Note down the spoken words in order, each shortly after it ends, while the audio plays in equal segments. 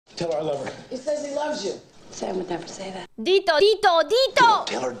Tell her I love her. He says he loves you. Sam would never say that. Dito, Dito, Dito!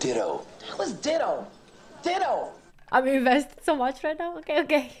 Tell her ditto. That was ditto. Ditto. I'm invested so much right now.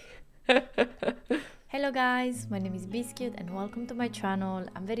 Okay. Hello guys, my name is Biscuit and welcome to my channel.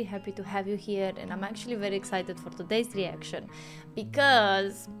 I'm very happy to have you here and I'm actually very excited for today's reaction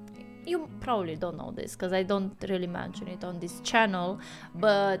because you probably don't know this because I don't really mention it on this channel,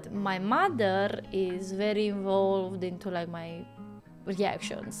 but my mother is very involved into like my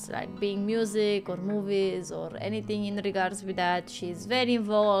reactions, like being music or movies or anything in regards with that. She's very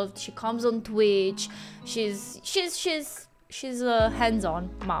involved. She comes on Twitch. She's a hands-on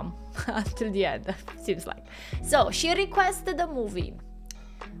mom until the end, seems like. So she requested a movie,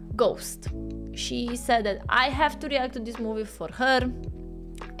 Ghost. She said that I have to react to this movie for her,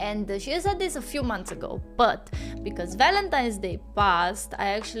 and she said this a few months ago, but because Valentine's Day passed, I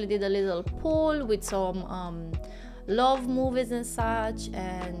actually did a little poll with some love movies and such,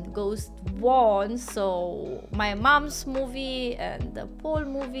 and Ghost won. So my mom's movie and the poll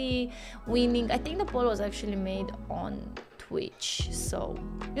movie winning. I think the poll was actually made on Twitch, so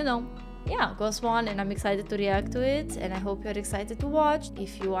you know, yeah, Ghost won and I'm excited to react to it, and I hope you're excited to watch.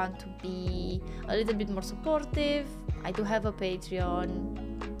 If you want to be a little bit more supportive, I do have a Patreon.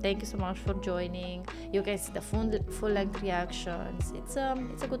 Thank you so much for joining. You can see the full-length reactions. It's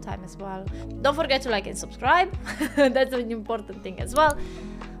a good time as well. Don't forget to like and subscribe. That's an important thing as well.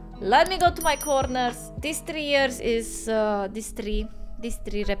 Let me go to my corners. This 3 years is this tree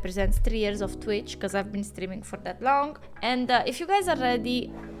represents 3 years of Twitch because I've been streaming for that long. And if you guys are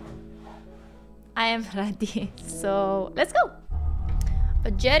ready, I am ready. So let's go.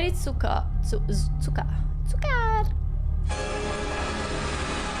 Jerry Zucker.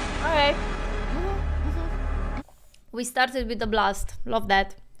 Alright. We started with the blast. Love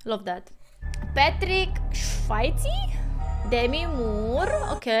that. Love that. Patrick Schweitzy? Demi Moore.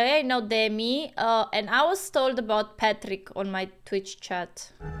 Okay, I know Demi. And I was told about Patrick on my Twitch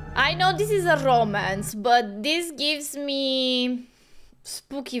chat. I know this is a romance, but this gives me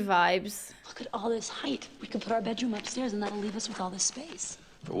spooky vibes. Look at all this height. We could put our bedroom upstairs and that'll leave us with all this space.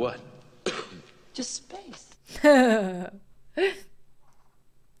 For what? Just space.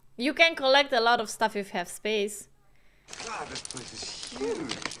 You can collect a lot of stuff if you have space. God, this place is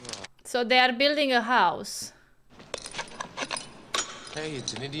huge. So they are building a house. Hey,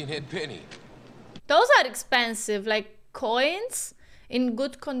 it's an Indian head penny. Those are expensive, like coins in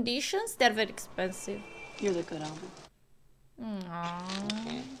good conditions. They're very expensive. You're the good Alvin.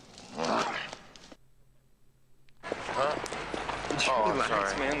 Huh? Oh,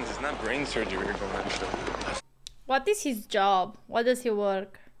 relax, man. This is not brain surgery we're going to do. What is his job? What does he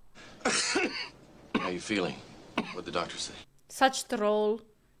work? How you feeling? What'd the doctor say? Such troll.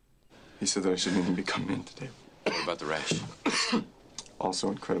 He said that I shouldn't even be coming in today. What about the rash? Also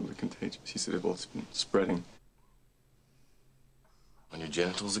incredibly contagious. He said it's been spreading. On your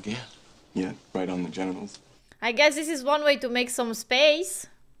genitals again? Yeah, right on the genitals. I guess this is one way to make some space.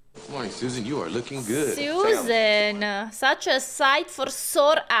 Good morning, Susan. You are looking good. Susan, such a sight for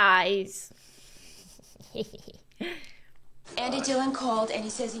sore eyes. Andy Dillon called and he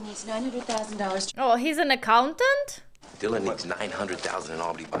says he needs $900,000. Oh, he's an accountant? Dylan needs $900,000 in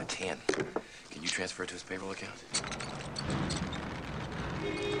Albany by 10. Can you transfer it to his payroll account?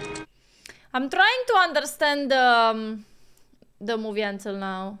 I'm trying to understand the movie until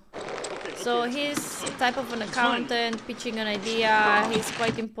now. So he's type of an accountant, pitching an idea. He's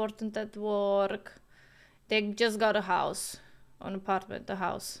quite important at work. They just got a house, an apartment, a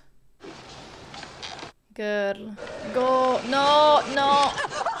house. Girl, go, no, no.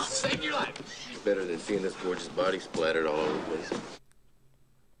 Save your life. Better than seeing this gorgeous body splattered all over the place.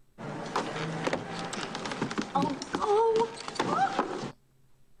 Oh.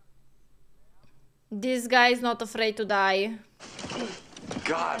 This guy is not afraid to die.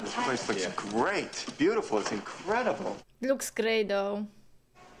 God, this place looks great. Beautiful. It's incredible. Looks great though.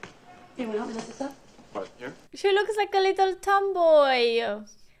 You want to help me lift this up? What, here? She looks like a little tomboy.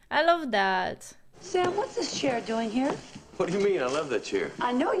 I love that. Sam, what's this chair doing here? What do you mean? I love that chair.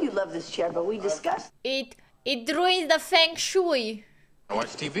 I know you love this chair, but we discussed. It ruins the feng shui. I watch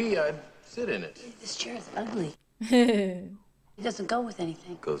TV, I'd sit in it. This chair is ugly. It doesn't go with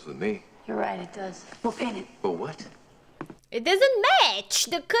anything. Goes with me. You're right, it does. We'll paint it. But what? It doesn't match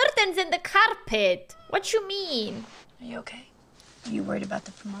the curtains and the carpet. What you mean? Are you okay? Are you worried about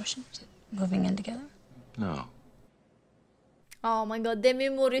the promotion? Is it moving in together? No. Oh my god, Demi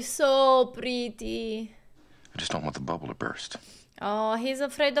Moore is so pretty. I just don't want the bubble to burst. Oh, he's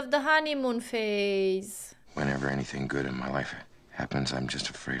afraid of the honeymoon phase. Whenever anything good in my life happens, I'm just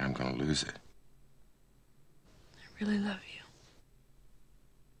afraid I'm gonna lose it. I really love you.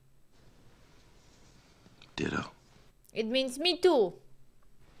 Ditto. It means me too.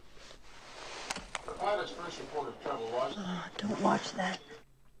 Oh, don't watch that.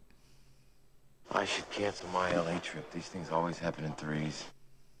 I should cancel my LA trip. These things always happen in threes.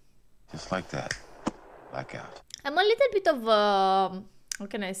 Just like that. Blackout. I'm a little bit of how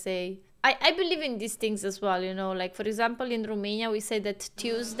can I say? I believe in these things as well, you know, like for example in Romania we say that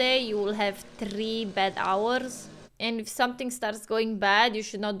Tuesday you will have 3 bad hours, and if something starts going bad you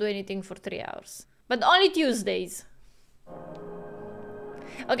should not do anything for 3 hours. But only Tuesdays.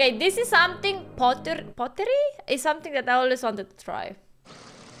 Okay, this is something, pottery is something that I always wanted to try.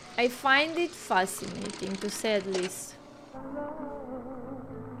 I find it fascinating, to say at least.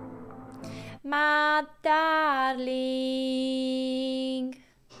 My darling.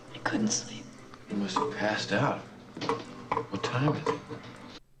 I couldn't sleep. You must have passed out. What time is it?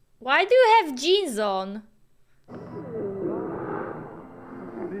 Why do you have jeans on?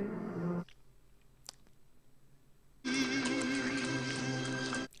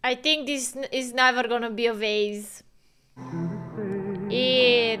 I think this is never gonna be a vase.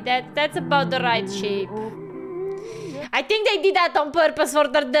 Yeah, that's about the right shape. I think they did that on purpose for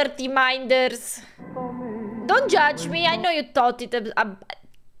the dirty minders. Don't judge me, I know you thought it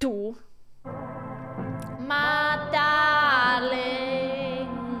too. My darling,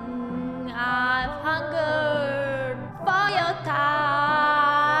 I've hungered for your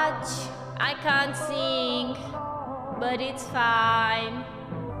touch. I can't sing, but it's fine.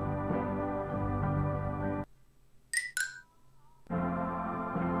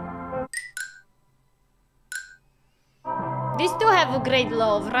 These two have a great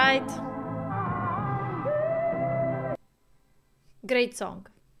love, right? Great song.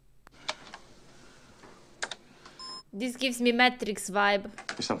 This gives me Matrix vibe.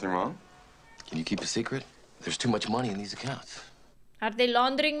 Is something wrong? Can you keep a secret? There's too much money in these accounts. Are they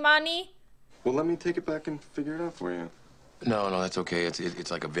laundering money? Well, let me take it back and figure it out for you. No, that's okay.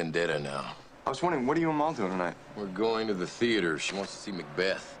 It's like a vendetta now. I was wondering, what are you and Mom doing tonight? We're going to the theater. She wants to see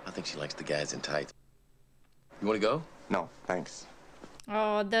Macbeth. I think she likes the guys in tights. You want to go? No, thanks.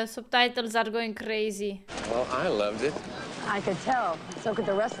 Oh, the subtitles are going crazy. Well, I loved it. I could tell. So could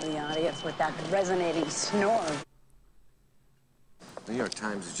the rest of the audience with that resonating snore. The New York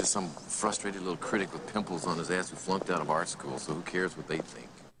Times is just some frustrated little critic with pimples on his ass who flunked out of art school, so who cares what they think?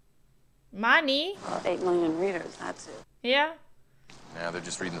 Money? 8 million readers, that's it. Yeah. Now they're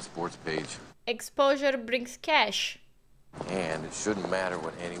just reading the sports page. Exposure brings cash. And it shouldn't matter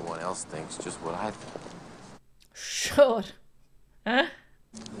what anyone else thinks, just what I think. Sure. Huh? I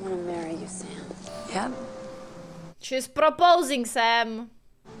want to marry you, Sam. Yep. She's proposing, Sam.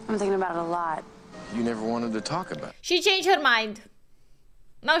 I'm thinking about it a lot. You never wanted to talk about it. She changed her mind.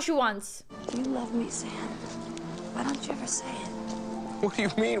 Now she wants. Do you love me, Sam? Why don't you ever say it? What do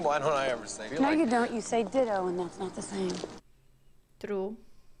you mean, why don't I ever say it? No, you don't. You say ditto, and that's not the same. True.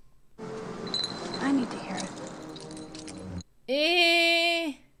 I need to hear it.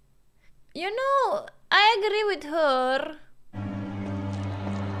 You know, I agree with her.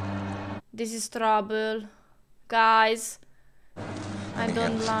 This is trouble. Guys. I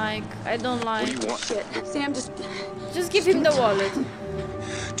don't like. What do you want? Shit. Sam, just Just give him the wallet.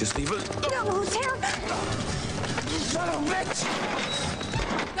 Just leave it. no, Sam. Son of a bitch!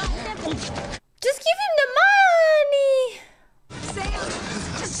 Just give him the money. Sam,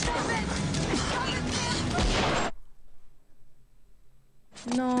 just stop it.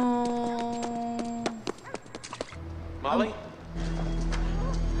 No. Molly?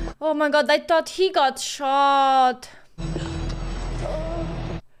 Oh my god, I thought he got shot.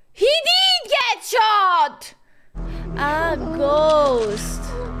 He did get shot! Ah, ghost.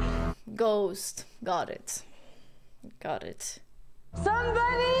 Ghost. Got it. Got it.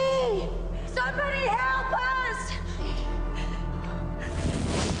 Somebody! Somebody help us!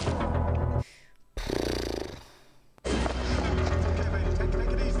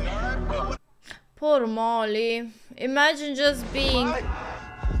 Poor Molly. Imagine just being...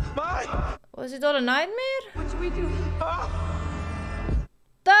 Was it all a nightmare? What should we do?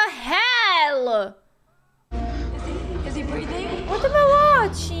 The hell? Is he breathing? What am I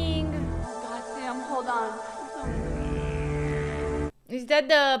watching? Oh God, Sam, hold on. Is that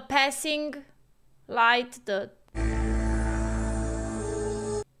the passing light? How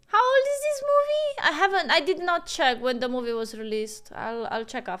old is this movie? I did not check when the movie was released. I'll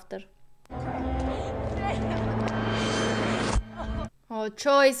check after. A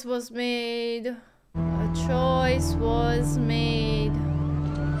choice was made. A choice was made.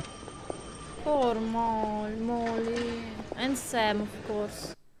 Poor Molly. And Sam, of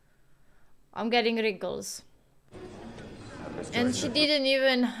course. I'm getting wrinkles. And she didn't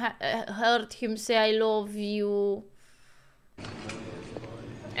even heard him say I love you.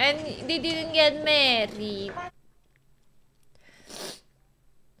 And they didn't get married.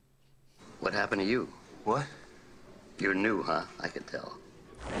 What happened to you? What? You're new, huh? I can tell.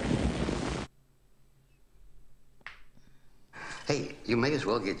 Hey, you may as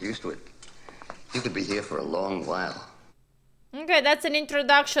well get used to it. You could be here for a long while. Okay, that's an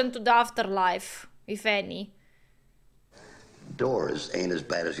introduction to the afterlife, if any. Doors ain't as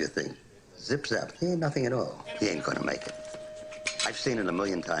bad as you think. Zip zap, he ain't nothing at all. He ain't gonna make it. I've seen it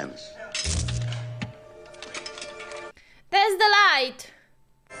 1,000,000 times. There's the light!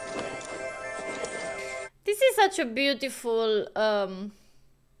 This is such a beautiful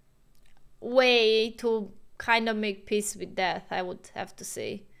way to kind of make peace with death, I would have to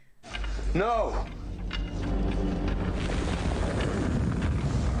say. No!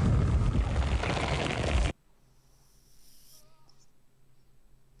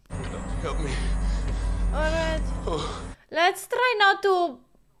 Help me. Alright. Let's try not to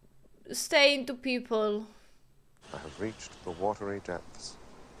stay into people. I have reached the watery depths.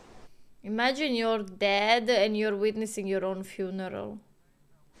 Imagine you're dead and you're witnessing your own funeral.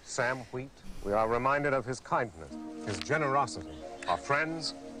 Sam Wheat, we are reminded of his kindness, his generosity, our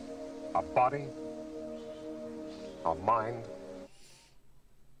friends, our body, our mind.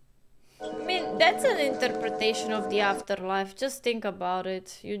 I mean, that's an interpretation of the afterlife. Just think about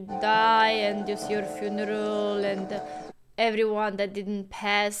it. You die and you see your funeral and everyone that didn't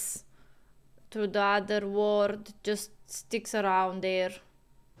pass to the other world just sticks around there.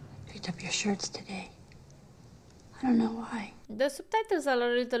 Picked up your shirts today. I don't know why. The subtitles are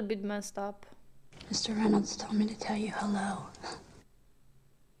a little bit messed up. Mr. Reynolds told me to tell you hello.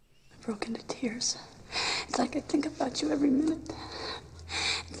 I broke into tears. It's like I think about you every minute.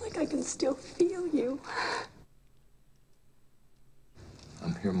 It's like I can still feel you.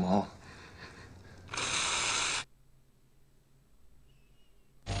 I'm here, Ma.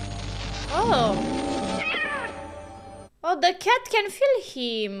 Oh. Oh, the cat can feel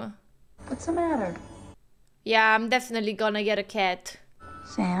him. What's the matter? Yeah, I'm definitely gonna get a cat.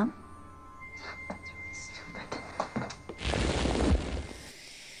 Sam? That's really stupid.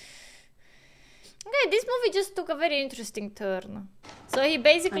 Okay, this movie just took a very interesting turn. So he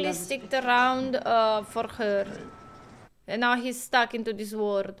basically sticked around for her. And now he's stuck into this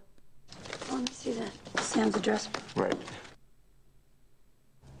world. Oh, let me see that. Sam's address. Right.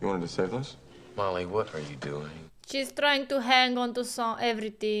 You wanted to save us? Molly, what are you doing? She's trying to hang on to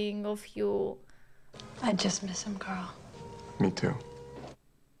everything of you. I just miss him, Carl. Me too.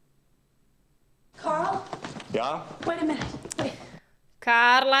 Carl? Yeah? Wait a minute. Wait.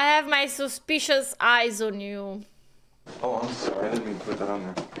 Carl, I have my suspicious eyes on you. Oh, I'm sorry. I didn't mean to put that on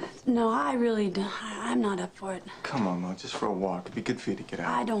there. No, I really don't. I'm not up for it. Come on, Ma. Just for a walk. It'd be good for you to get out.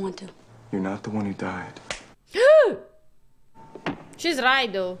 I don't want to. You're not the one who died. She's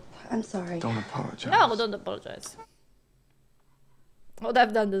right, though. I'm sorry. Don't apologize. No, don't apologize. Would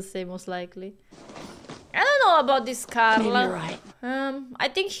have done the same, most likely. I don't know about this Carl. Maybe you're right. I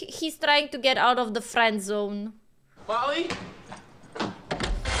think he's trying to get out of the friend zone. Molly?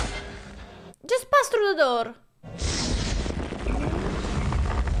 Just pass through the door.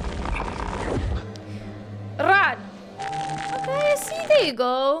 Run! Okay, see, there you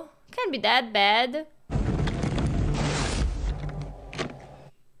go. Can't be that bad.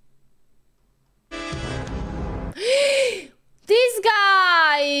 This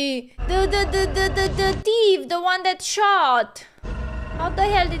guy! The thief, the one that shot. How the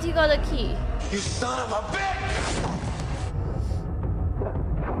hell did he got a key? You son of a bitch!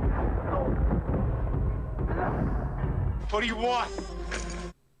 What do you want?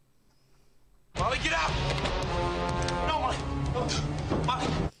 Molly, get out! No, Molly! Molly!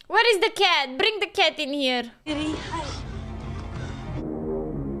 Where is the cat? Bring the cat in here. Kitty,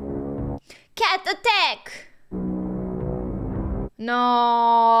 Cat attack!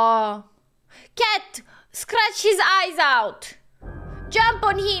 No. Cat, scratch his eyes out. Jump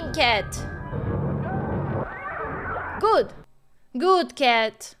on him, cat. Good. Good,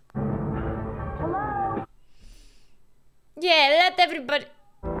 cat. Yeah, let everybody...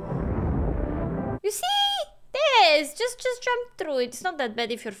 You see? This. Just jump through it. It's not that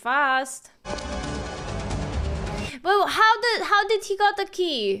bad if you're fast. Well, how did he got the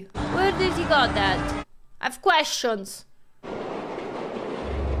key? Where did he got that? I have questions.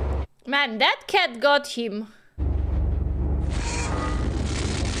 Man, that cat got him.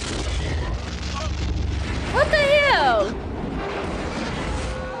 What the hell?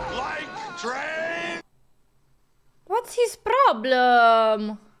 Like train! What's his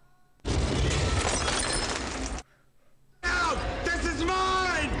problem? Out!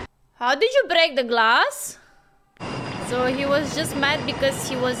 How did you break the glass? So he was just mad because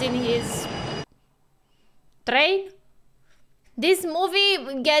he was in his train? This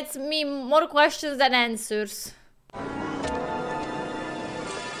movie gets me more questions than answers.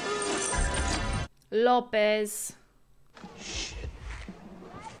 Lopez. Shit.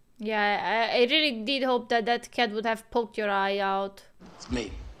 Yeah, I really did hope that that cat would have poked your eye out. It's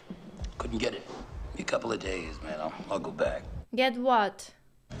me. Couldn't get it. Be a couple of days, man. I'll go back. Get what?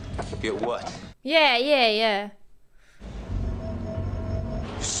 Get what? Yeah.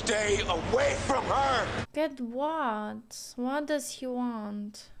 Stay away from her! Get what? What does he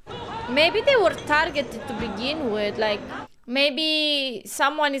want? Maybe they were targeted to begin with, like maybe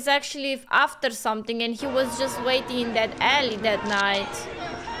someone is actually after something and he was just waiting in that alley that night.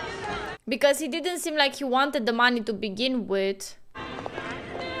 Because he didn't seem like he wanted the money to begin with.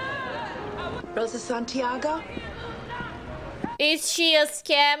 Rosa Santiago? Is she a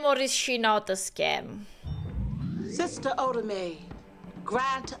scam or is she not a scam? Sister Otome,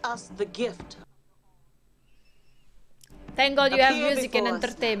 grant us the gift. Thank God you have Appear music and before us.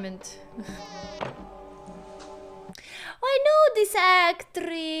 entertainment. I know this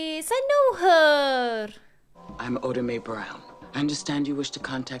actress. I know her. I'm Otome Brown. I understand you wish to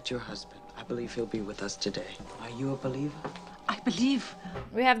contact your husband. I believe he'll be with us today. Are you a believer? I believe.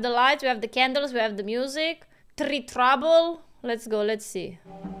 We have the lights, we have the candles, we have the music. Three Trouble. Let's go, let's see.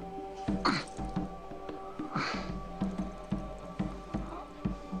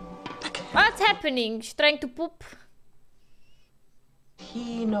 What's happening? She's trying to poop.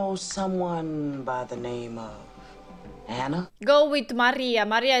 He knows someone by the name of Anna? Go with Maria.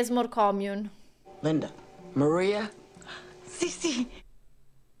 Maria is more commune. Linda. Maria? Sisi.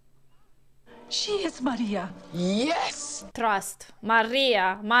 She is Maria. Yes! Trust.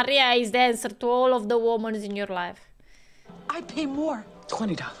 Maria. Maria is the answer to all of the women in your life. I pay more.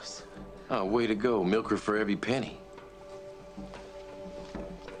 $20. Oh, way to go. Milk her for every penny.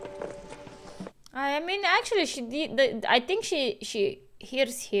 I mean, actually, she did. I think she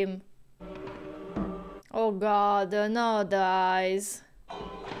hears him. Oh God, no, the eyes.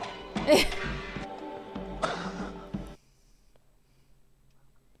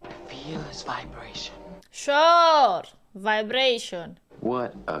 Feel his vibration. Sure, vibration.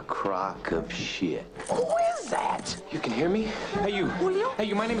 What a crock of shit. Who is that? You can hear me? Hey, you. Julio? Hey,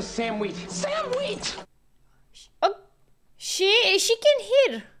 you. My name is Sam Wheat. Sam Wheat. Oh, she can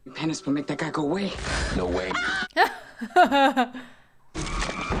hear. Penance will make that guy go away. No way.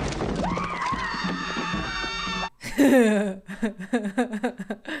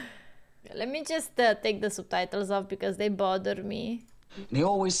 Let me just take the subtitles off because they bother me. They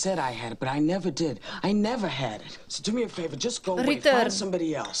always said I had it, but I never did. I never had it. So do me a favor, just go away. Return. Find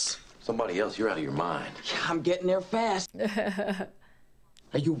somebody else. Somebody else, you're out of your mind. Yeah, I'm getting there fast.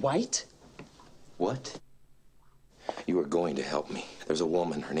 Are you white? What? You are going to help me. There's a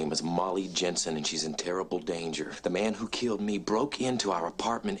woman, her name is Molly Jensen, and she's in terrible danger. The man who killed me broke into our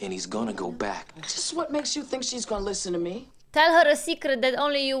apartment, and he's gonna go back. Just what makes you think she's gonna listen to me? Tell her a secret that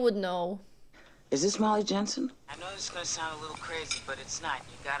only you would know. Is this Molly Jensen? I know this is gonna sound a little crazy, but it's not.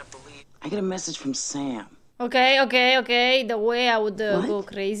 You gotta believe. I get a message from Sam. Okay. The way I would go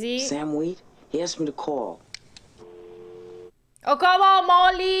crazy. Sam Wheat? He asked me to call. Oh, come on,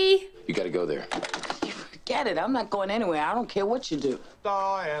 Molly. You gotta go there. Forget it. I'm not going anywhere. I don't care what you do.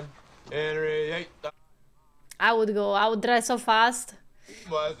 I am Henry. I would go. I would drive so fast.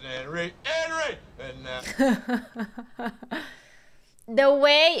 Was Henry. And The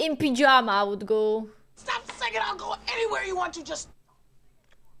way in pajama I would go. Stop singing. I'll go anywhere you want to. Just.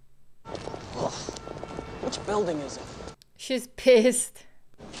 Which building is it? She's pissed.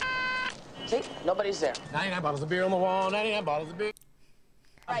 See? Nobody's there. 99 bottles of beer on the wall. 99 bottles of beer.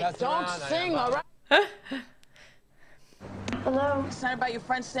 All right, don't sing, all right? Hello? Excited about your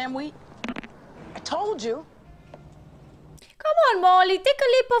friend Sam Wheat? I told you. Come on, Molly, take a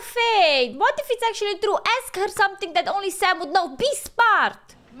leap of faith. What if it's actually true? Ask her something that only Sam would know. Be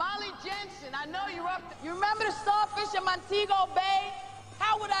smart. Molly Jensen, I know you're up. You remember the starfish in Montego Bay?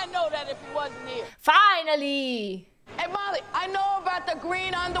 How would I know that if you wasn't here? Finally. Hey, Molly, I know about the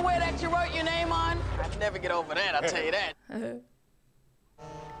green underwear that you wrote your name on. I'd never get over that, I'll tell you that.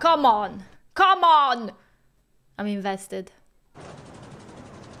 Come on. Come on. I'm invested.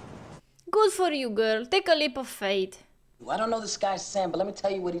 Good for you, girl. Take a leap of faith. I don't know this guy Sam, but let me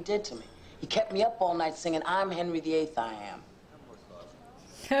tell you what he did to me. He kept me up all night singing, I'm Henry VIII, I am.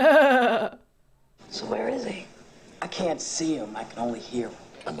 So where is he? I can't see him. I can only hear him.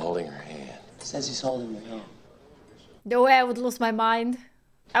 I'm holding her hand. Says he's holding your hand. The way I would lose my mind.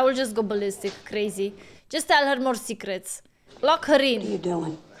 I will just go ballistic, crazy. Just tell her more secrets. Lock her What are you in.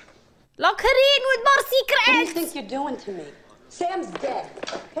 doing? Lock her in with more What do you secrets! think you're doing to me? Sam's dead,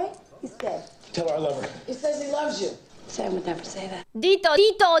 okay? He's dead. Tell her I love her. He says he loves you. Sam would never say that. Dito,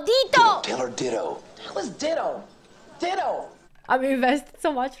 Dito, Dito! Tell her ditto. That was ditto. Ditto. I'm invested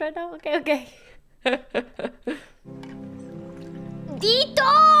so much right now. Okay, okay.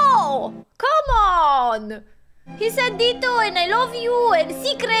 Dito! Come on! He said Dito and I love you and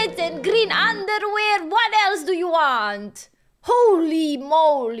secrets and green underwear. What else do you want? Holy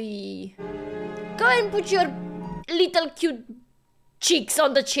moly! Go and put your little cute cheeks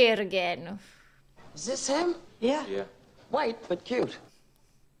on the chair again. Is this him? Yeah. Yeah. White, but cute.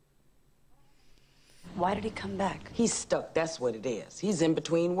 Why did he come back? He's stuck, that's what it is. He's in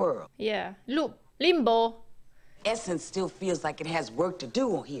between worlds. Yeah. Look, limbo. Essence still feels like it has work to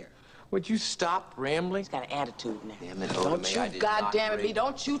do on here. Would you stop rambling? He's got an attitude now. Damn it, Don't Oda, you, I did goddamn not it, me,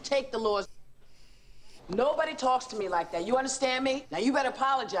 don't you take the Lord's... Nobody talks to me like that. You understand me? Now you better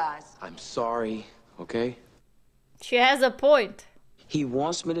apologize. I'm sorry, okay? She has a point. He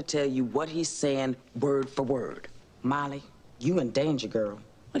wants me to tell you what he's saying word for word. Molly, you in danger, girl.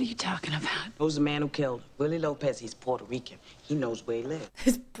 What are you talking about? Who's the man who killed him? Willie Lopez, he's Puerto Rican. He knows where he lives.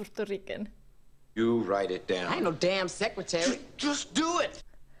 He's Puerto Rican. You write it I down. ain't no damn secretary. Just do it!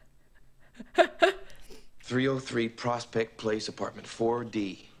 303 Prospect Place, apartment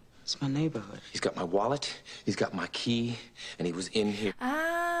 4D. It's my neighborhood. He's got my wallet, he's got my key, and he was in here.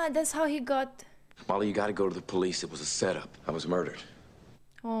 Ah, that's how he got... Molly, you gotta go to the police. It was a setup. I was murdered.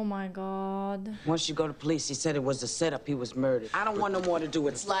 Oh my god. Once you go to police, he said it was a setup. He was murdered. I don't want no more to do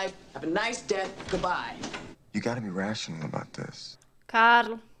with his life. Have a nice death. Goodbye. You gotta be rational about this.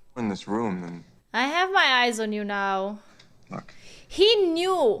 Carl, In this room, then I have my eyes on you now. look. He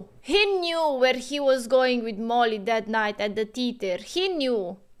knew where he was going with Molly that night at the theater. He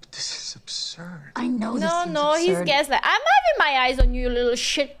knew. But this is absurd. I know this No, seems no, he's absurd. gaslight. I'm having my eyes on you, little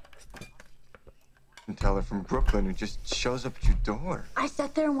shit. And tell her from Brooklyn who just shows up at your door. I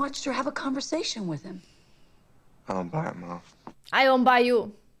sat there and watched her have a conversation with him. I don't buy it, Mom. I won't buy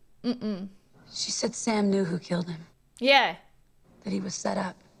you. She said Sam knew who killed him, Yeah. that he was set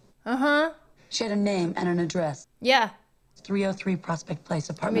up. Uh-huh. She had a name and an address. Yeah. 303 Prospect Place,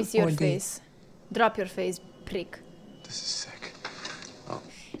 Let me apartment see your 4D. face. Drop your face, prick. This is sick.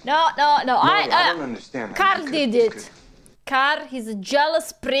 No, no, no. I don't understand. Carl did it. Carl, he's a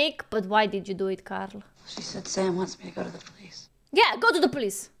jealous prick, but why did you do it, Carl? She said Sam wants me to go to the police. Yeah, go to the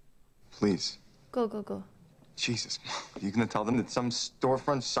police. Please. Go, go, go. Jesus, Mom. Are you gonna tell them that some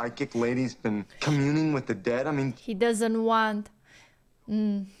storefront psychic lady's been communing with the dead? I mean, He doesn't want...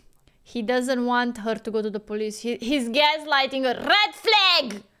 He doesn't want her to go to the police. He's gaslighting her. Red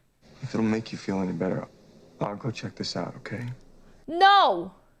flag! if it'll make you feel any better, I'll go check this out, okay?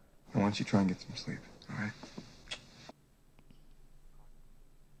 No! I want you to try and get some sleep, all right?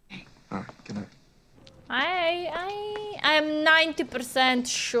 All right, good night. I am 90%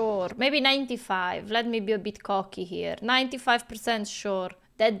 sure, maybe 95, let me be a bit cocky here, 95% sure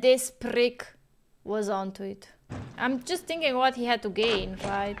that this prick was onto it. I'm just thinking what he had to gain,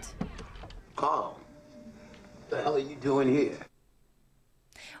 right? Carl, what the hell are you doing here?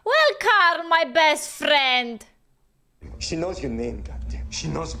 Well, Carl, my best friend. She knows your name, goddamn. She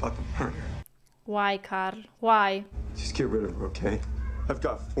knows about the murder. Why, Carl? Why? Just get rid of her, okay? I've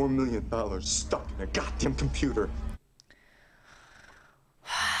got $4 million stuck in a goddamn computer.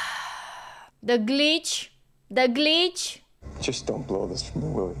 The glitch? The glitch? Just don't blow this for me,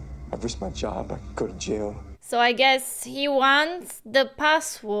 Willie. I've risked my job. I could go to jail. So I guess he wants the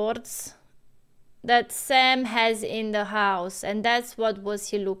passwords that Sam has in the house, and that's what was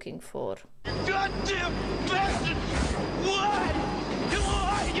he looking for. Goddamn bastard! What?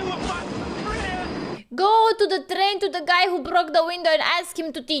 You were my friend! Go to the train to the guy who broke the window and ask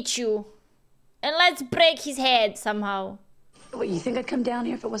him to teach you. And let's break his head somehow. What, you think I'd come down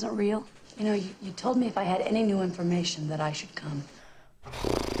here if it wasn't real? You know, you told me if I had any new information that I should come.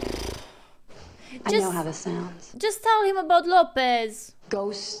 I know how this sounds. Just tell him about Lopez.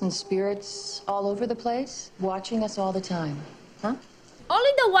 Ghosts and spirits all over the place, watching us all the time, huh? Only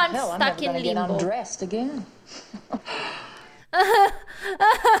the one Hell, I'm stuck never in gonna limbo. get undressed again.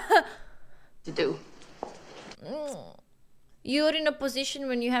 To do. You're in a position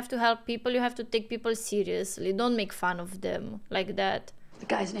when you have to help people, you have to take people seriously. Don't make fun of them like that. The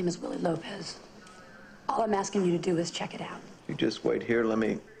guy's name is Willie Lopez. All I'm asking you to do is check it out. You just wait here. Let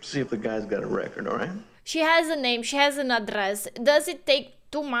me see if the guy's got a record, all right? She has a name, she has an address. Does it take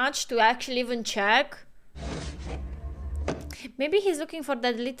too much to actually even check? Maybe he's looking for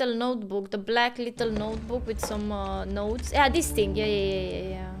that little notebook, the black little notebook with some notes. Yeah, this thing. Yeah.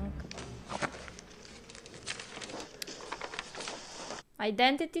 Okay.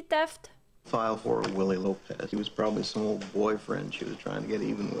 Identity theft? File for Willie Lopez. He was probably some old boyfriend she was trying to get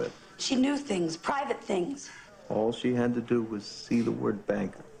even with. She knew things, private things. All she had to do was see the word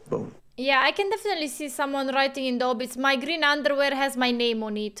banker. Boom. Yeah, I can definitely see someone writing in the obits, my green underwear has my name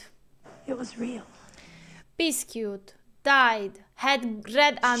on it. It was real. Biscuit died, had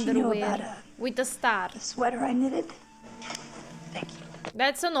red underwear with a star. The sweater I knitted.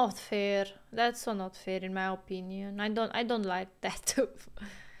 That's not fair. That's so not fair in my opinion. I don't like that too.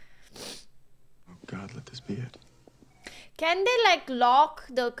 Oh God, let this be it. Can they like lock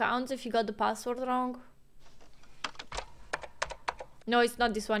the accounts if you got the password wrong? No, it's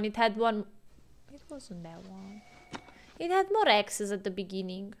not this one. It had one. It wasn't that one. It had more X's at the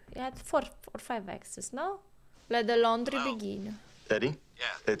beginning. It had 4 or 5 X's, no? Let the laundry begin. Eddie?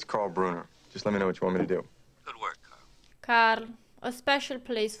 Yeah? It's Carl Bruner. Just let me know what you want me to do. Good work, Carl, a special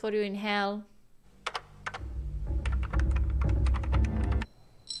place for you in hell.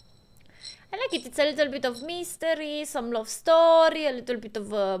 I like it. It's a little bit of mystery, some love story, a little bit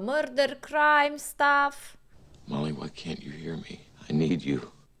of murder, crime stuff. Molly, why can't you hear me? I need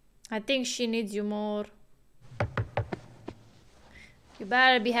you. I think she needs you more. You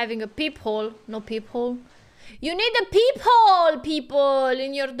better be having a peephole. No peephole. You need a peephole, people,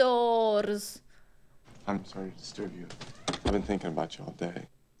 in your doors. I'm sorry to disturb you. I've been thinking about you all day.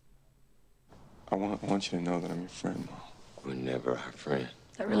 I want you to know that I'm your friend, Mom. We're never our friend.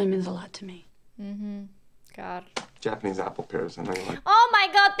 That really means a lot to me. God. Japanese apple pears, I know you like. Oh my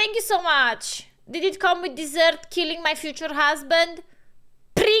God, thank you so much. Did it come with dessert killing my future husband?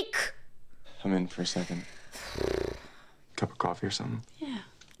 Prick! I'm in for a second. Cup of coffee or something? Yeah.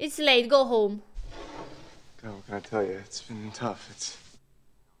 It's late, go home. God, what can I tell you? It's been tough.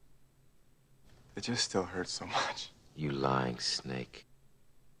 It just still hurts so much. You lying snake.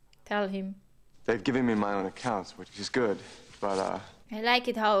 Tell him. They've given me my own accounts, which is good, but I like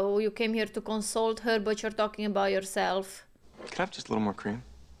it how you came here to consult her, but you're talking about yourself. can I have just a little more cream?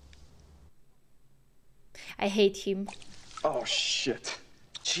 I hate him. Oh, shit.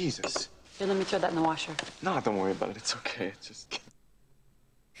 Jesus. Here, let me throw that in the washer. No, don't worry about it. It's okay. It's just...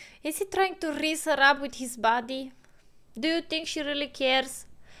 Is he trying to raise her up with his body? Do you think she really cares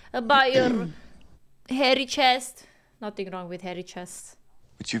about your hairy chest? Nothing wrong with hairy chests.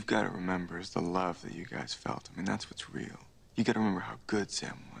 What you've got to remember is the love that you guys felt. I mean, that's what's real. You got to remember how good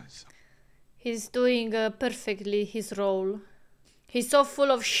Sam was. He's doing perfectly his role. He's so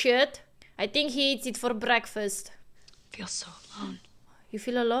full of shit. I think he eats it for breakfast. I feel so alone. You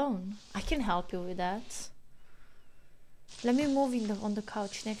feel alone? I can help you with that. Let me move on the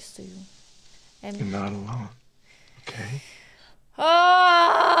couch next to you. You're not alone, okay?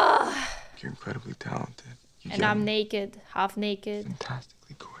 Oh! You're incredibly talented. And I'm naked, half naked.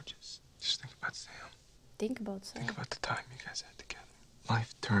 Fantastically gorgeous. Just think about Sam. Think about Sam. Think about the time you guys had together.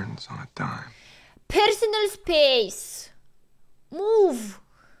 Life turns on a dime. Personal space. Move.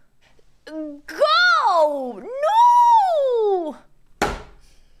 Go! No!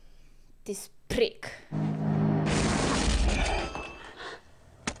 This prick.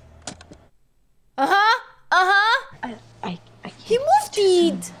 He moved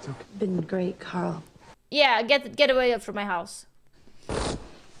it. Been great, Carl. Yeah, get away from my house.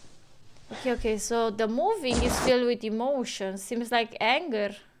 Okay, so the moving is filled with emotion. Seems like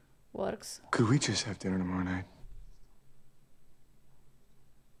anger works. Could we just have dinner tomorrow night?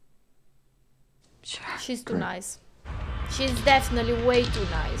 Sure. She's too nice. She's definitely way too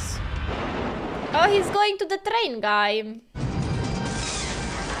nice. Oh, he's going to the train guy.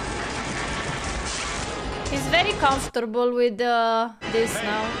 He's very comfortable with this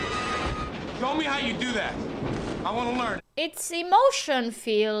now. Show me how you do that. I want to learn. It's emotion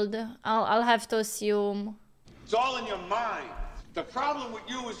filled. I'll have to assume. It's all in your mind. The problem with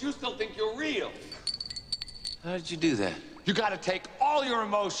you is you still think you're real. How did you do that? You got to take all your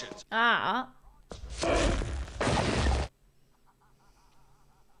emotions.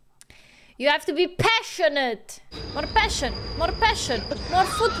 You have to be passionate. More passion, more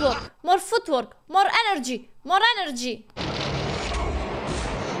footwork, more energy,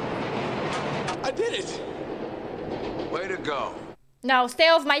 I did it. Way to go. Now stay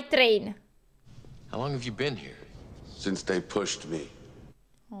off my train. How long have you been here? Since they pushed me.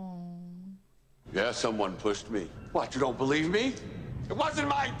 Yeah, someone pushed me. What, you don't believe me? It wasn't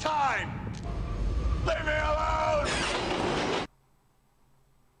my time. Leave me alone.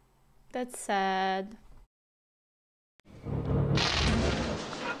 That's sad.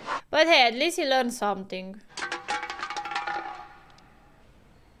 But hey, at least he learned something.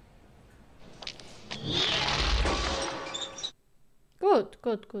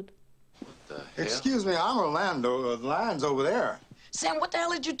 Good. Excuse me, I'm Orlando. The line's over there. Sam, what the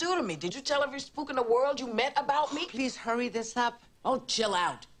hell did you do to me? Did you tell every spook in the world you met about me? Please hurry this up. Oh, chill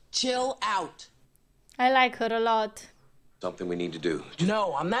out. Chill out. I like her a lot. Something we need to do.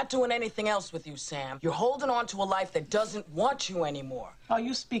 No, I'm not doing anything else with you, Sam. You're holding on to a life that doesn't want you anymore. Are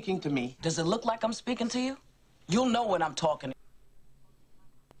you speaking to me? Does it look like I'm speaking to you? You'll know when I'm talking to you.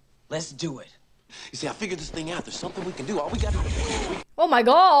 Let's do it. You see, I figured this thing out. There's something we can do. All we got to do. Oh my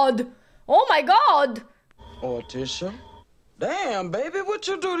god! Oh my god! Morticia? Damn, baby, what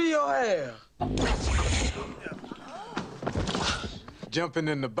you do to your hair? Jumping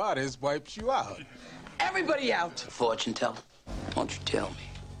in the bodies wipes you out. Everybody out. Fortune teller, won't you tell me?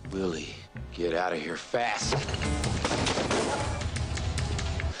 Willie, get out of here fast.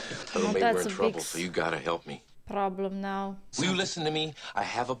 Tell me that's we're in a trouble, big so you gotta help me. Problem now. Will you listen to me? I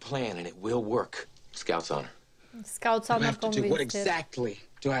have a plan, and it will work. Scout's honor. Scouts are not convinced. What exactly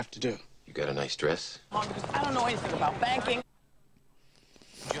do I have to do? You got a nice dress? Because I don't know anything about banking.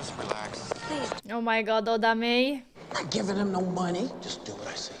 Just relax. Oh my god, Oda May. I'm not giving him no money. Just do what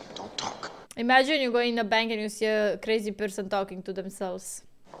I say. Don't talk. Imagine you go in a bank and you see a crazy person talking to themselves.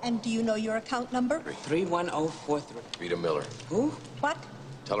 And do you know your account number? 31043. Rita Miller. Who? What?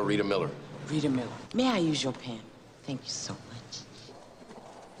 Tell her Rita Miller. Rita Miller. May I use your pen? Thank you so much.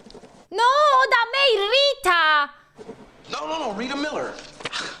 No, Oda May, Rita! No, Rita Miller.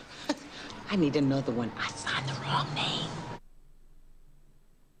 I need another one. I signed the wrong name.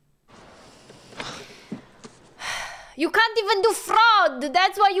 You can't even do fraud!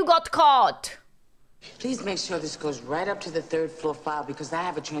 That's why you got caught! Please make sure this goes right up to the 3rd floor file because I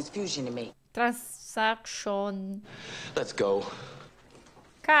have a transfusion to make. Transaction. Let's go.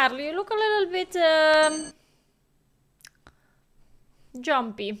 Carl, you look a little bit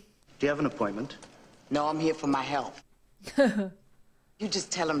jumpy. Do you have an appointment? No, I'm here for my health. You just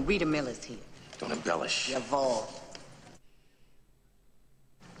tell him Rita Miller's here. Don't embellish. Jawohl.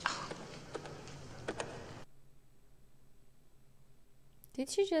 Did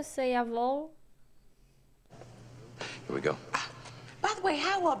she just say avol? Here we go. By the way,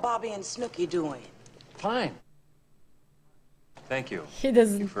 how are Bobby and Snooky doing? Fine. Thank you. He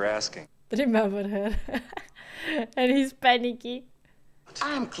doesn't Thank you for asking. remember her. And he's panicky.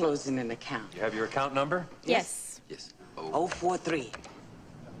 I'm closing an account. You have your account number? Yes. Yes. 043.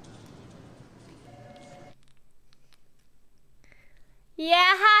 Yeah,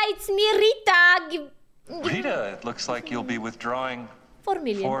 hi, it's me, Rita. Rita, it looks like you'll be withdrawing 4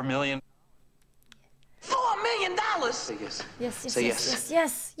 million. $4 million. $4 million? Say yes. Yes, Say yes.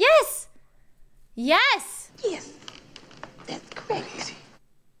 yes. Yes! Yes! Yes. That's correct.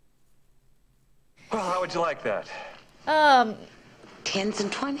 Well, how would you like that? 10s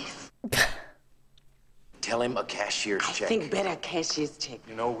and 20s. Tell him a cashier's I check. think better cashier's check.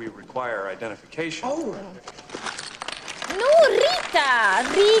 You know, we require identification. Oh. No, Rita!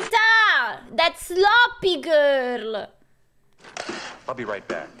 Rita! That sloppy girl! I'll be right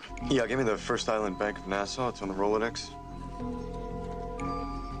back. Yeah, give me the First Island Bank of Nassau. It's on the Rolodex.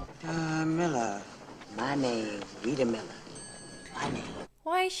 Miller. My name, Rita Miller. My name.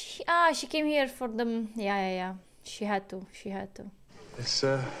 Why she... she came here for them. Yeah. She had to. It's,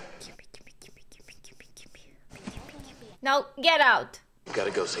 Now, get out.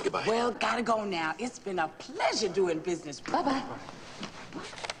 Gotta go. Say goodbye. Well, gotta go now. It's been a pleasure doing business. Bye-bye.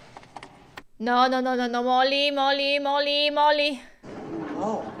 No, Molly.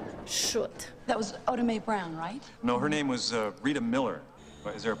 Oh. Shoot. That was Oda Mae Brown, right? No, her name was Rita Miller.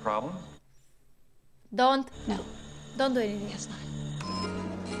 Is there a problem? Don't do anything. Yes,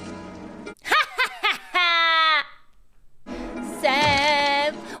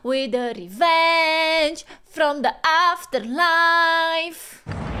 Sam with the revenge from the afterlife.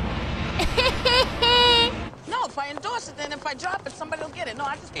 No, if I endorse it, then if I drop it, somebody will get it. No,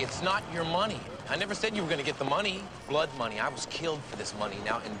 I just... It's not your money. I never said you were gonna get the money. Blood money. I was killed for this money.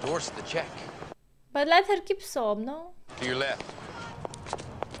 Now endorse the check. But let her keep some, no? To your left.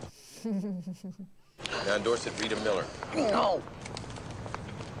 Now endorse it, Rita Miller. No.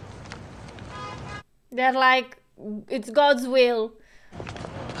 They're like, it's God's will.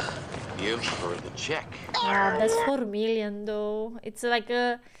 You for the check. That's 4 million though. It's like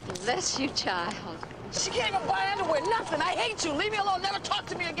a... Bless you, child. She can't even buy underwear, nothing. I hate you. Leave me alone. Never talk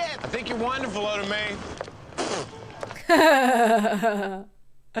to me again. I think you're wonderful, Oda Mae.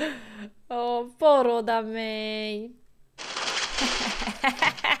 Oh, poor Oda Mae.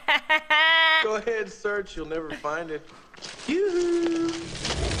 Go ahead, search. You'll never find it. Yoo-hoo!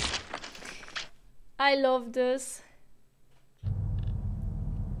 I love this.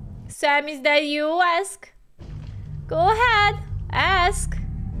 Sam, is that you? Ask. Go ahead. Ask.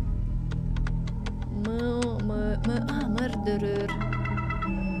 Murder. murderer.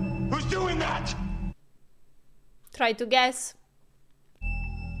 Who's doing that? Try to guess.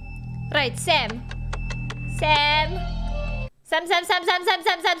 Right, Sam. Sam. Sam.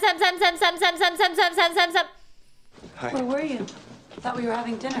 Hi. Where were you? Thought we were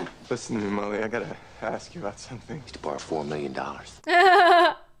having dinner. Listen to me, Molly. I gotta ask you about something. To borrow $4 million.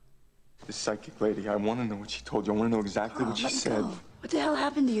 This psychic lady, I want to know what she told you. I want to know exactly what she said. What the hell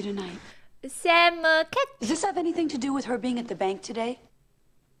happened to you tonight? Sam, Does this have anything to do with her being at the bank today?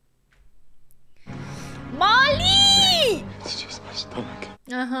 Molly! It's just my stomach.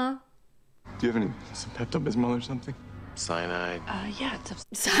 Uh-huh. Do you have some Pepto-Bismol or something? Cyanide. Yeah, it's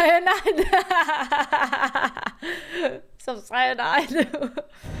Cyanide. Some cyanide.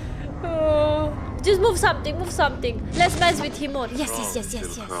 Oh. Just move something, move something. Let's mess with him more. Yes.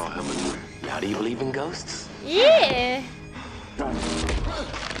 Carl, how do you believe in ghosts? Yeah.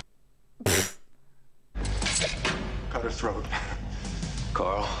 Cut her throat.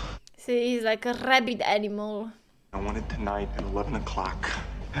 Carl. See, he's like a rabid animal. I want it tonight at 11 o'clock.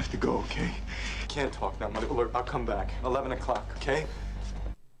 I have to go, okay? Can't talk now, Mother. Look, I'll come back. 11 o'clock, okay?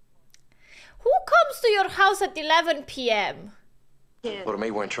 Who comes to your house at 11 p.m.? Well, May,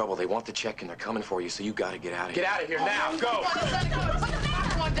 we're in trouble. They want the check and they're coming for you, so you gotta get out of here. Get out of here now. Go.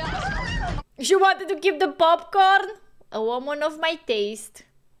 She wanted to keep the popcorn? A woman of my taste.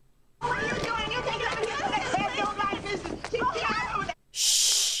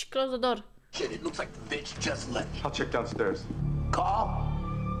 Shh! Close the door. Shit, it looks like the bitch just left. I'll check downstairs. Carl?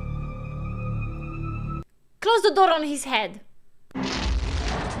 Close the door on his head.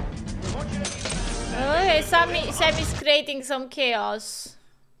 Okay, Sam is creating some chaos.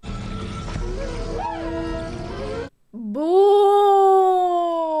 Boo!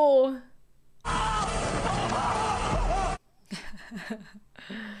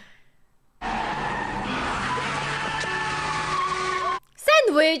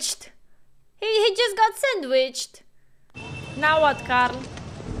 Sandwiched! He just got sandwiched. Now what, Carl?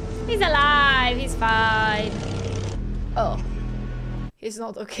 He's alive, he's fine. Oh. He's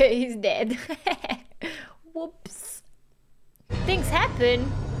not okay, he's dead. Whoops. Things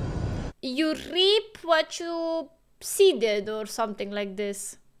happen. You reap what you seeded or something like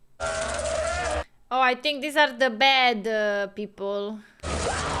this. Oh, I think these are the bad people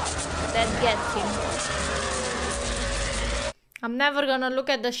that get him. I'm never gonna look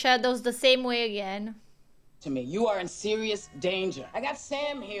at the shadows the same way again. To me, you are in serious danger. I got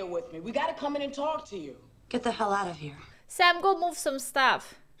Sam here with me. We gotta come in and talk to you. Get the hell out of here. Sam, go move some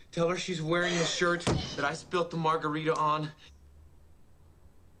stuff. Tell her she's wearing the shirt that I spilt the margarita on.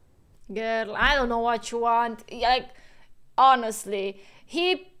 Girl, I don't know what you want. Like, honestly,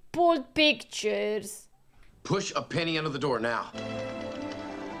 he pulled pictures. Push a penny under the door now.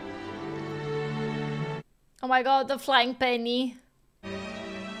 Oh my god, the flying penny.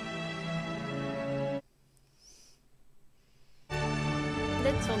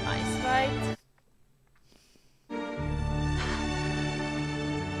 That's so nice, right?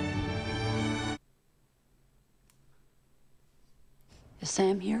 Is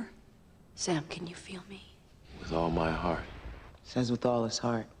Sam here? Sam, can you feel me? With all my heart. Says with all his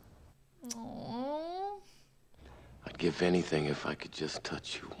heart. Aww. I'd give anything if I could just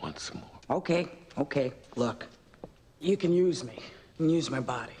touch you once more. Okay. Look, you can use me. You can use my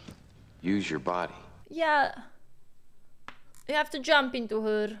body. Use your body. Yeah. You have to jump into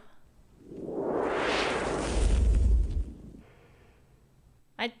her.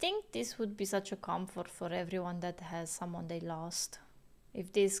 I think this would be such a comfort for everyone that has someone they lost.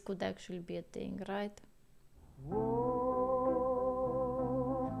 If this could actually be a thing, right?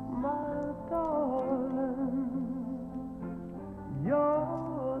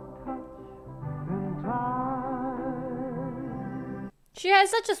 She has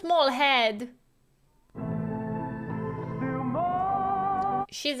such a small head.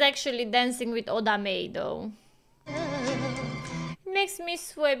 She's actually dancing with Oda May though. It makes me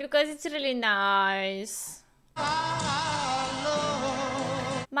sweat because it's really nice.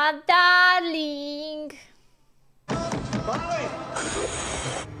 My darling.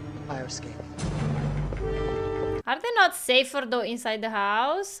 Fire escape. Are they not safer though inside the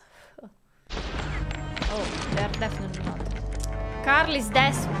house? Oh, they're definitely not. Carl is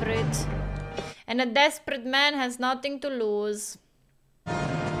desperate. And a desperate man has nothing to lose.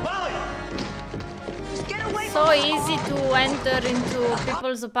 So easy to enter into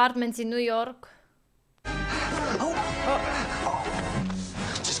people's apartments in New York.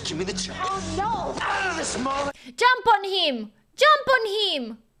 Just give me the check. Oh no! Out of this, Molly! Jump on him! Jump on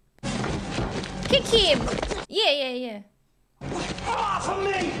him! Kick him! Yeah. Off of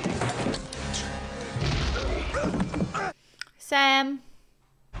me! Sam.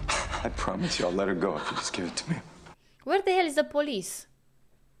 I promise you I'll let her go if you just give it to me. Where the hell is the police?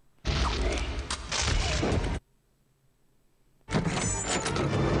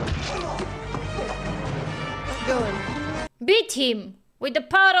 Going. Beat him with the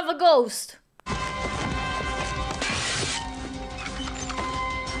power of a ghost.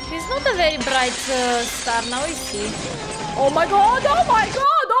 He's not a very bright star now, is he? Oh my god, oh my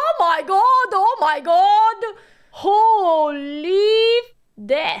god, oh my god, oh my god! Holy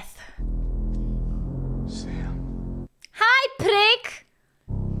death. Sam. Hi, prick!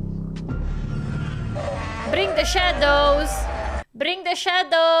 Bring the shadows. Bring the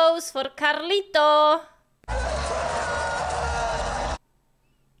shadows for Carlito.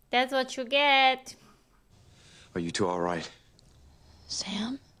 That's what you get. Are you two all right?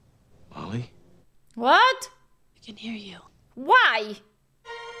 Sam? Molly? What? I can hear you. Why?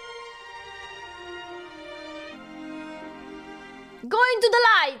 Go into the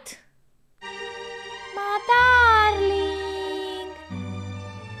light. My darling.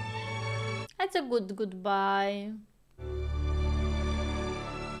 That's a good goodbye.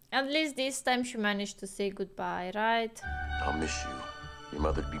 At least this time she managed to say goodbye, right? I'll miss you. Your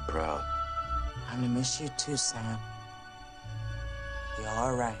mother'd be proud. I'm gonna miss you too, Sam. You're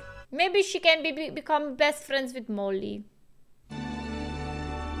all right. Maybe she can become best friends with Molly.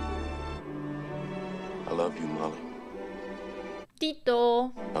 I love you, Molly.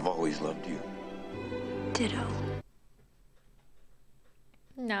 Tito. I've always loved you. Ditto.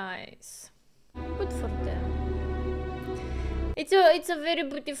 Nice. Good for them. It's a very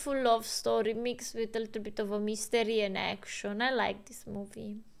beautiful love story mixed with a little bit of a mystery and action. I like this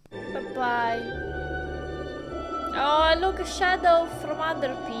movie. Bye-bye. Oh, look, a shadow from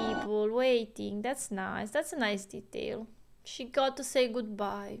other people waiting. That's nice. That's a nice detail. She got to say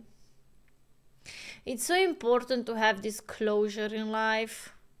goodbye. It's so important to have this closure in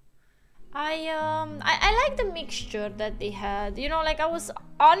life. I like the mixture that they had. You know, like I was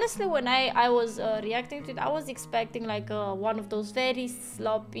honestly when I was reacting to it, I was expecting like one of those very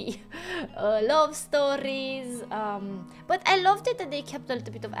sloppy love stories. But I loved it that they kept a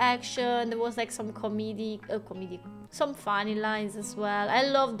little bit of action. There was like some some funny lines as well. I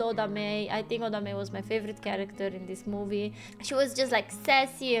loved Oda Mae. I think Oda Mae was my favorite character in this movie. She was just like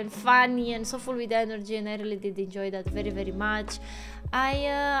sassy and funny and so full with energy, and I really did enjoy that very, very much.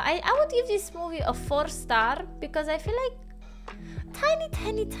 I would give this movie a 4-star because I feel like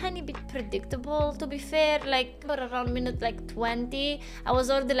tiny bit predictable, to be fair. Like around minute like 20 I was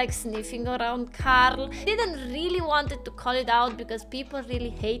already like sniffing around Carl. Didn't really wanted to call it out because people really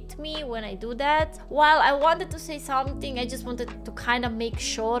hate me when I do that. While I wanted to say something, I just wanted to kind of make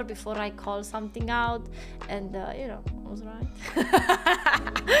sure before I call something out, and you know, I was right.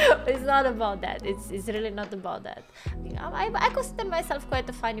 It's not about that. It's really not about that. I consider myself quite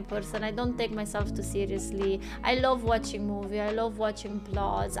a funny person. I don't take myself too seriously. I love watching movies. I love watching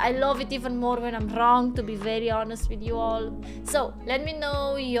plots. I love it even more when I'm wrong, to be very honest with you all. So let me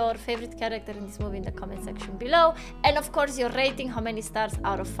know your favorite character in this movie in the comment section below, and of course your rating. How many stars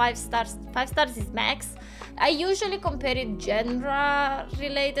out of 5 stars? 5 stars is max. I usually compare it genre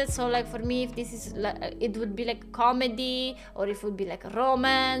related, so like for me, if this is like, it would be like a comedy, or if it would be like a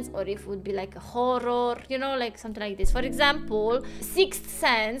romance, or if it would be like a horror, you know, like something like this. For example, Sixth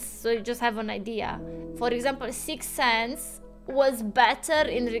Sense, so you just have an idea. For example, Sixth Sense was better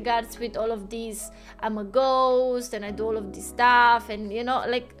in regards with all of these, I'm a ghost and I do all of this stuff, and you know,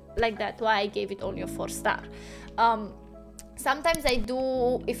 like that. Why I gave it only a 4-star. Sometimes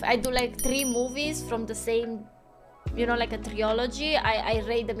if I do like 3 movies from the same, you know, like a trilogy, I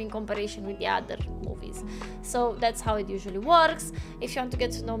rate them in comparison with the other movies. So that's how it usually works. If you want to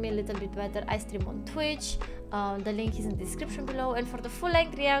get to know me a little bit better, I stream on Twitch. The link is in the description below, and for the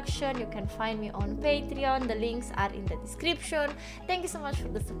full-length reaction you can find me on Patreon. The links are in the description. Thank you so much for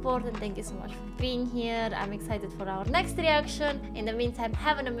the support, and thank you so much for being here. I'm excited for our next reaction. In the meantime,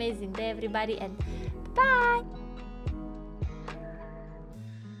 have an amazing day everybody, and bye.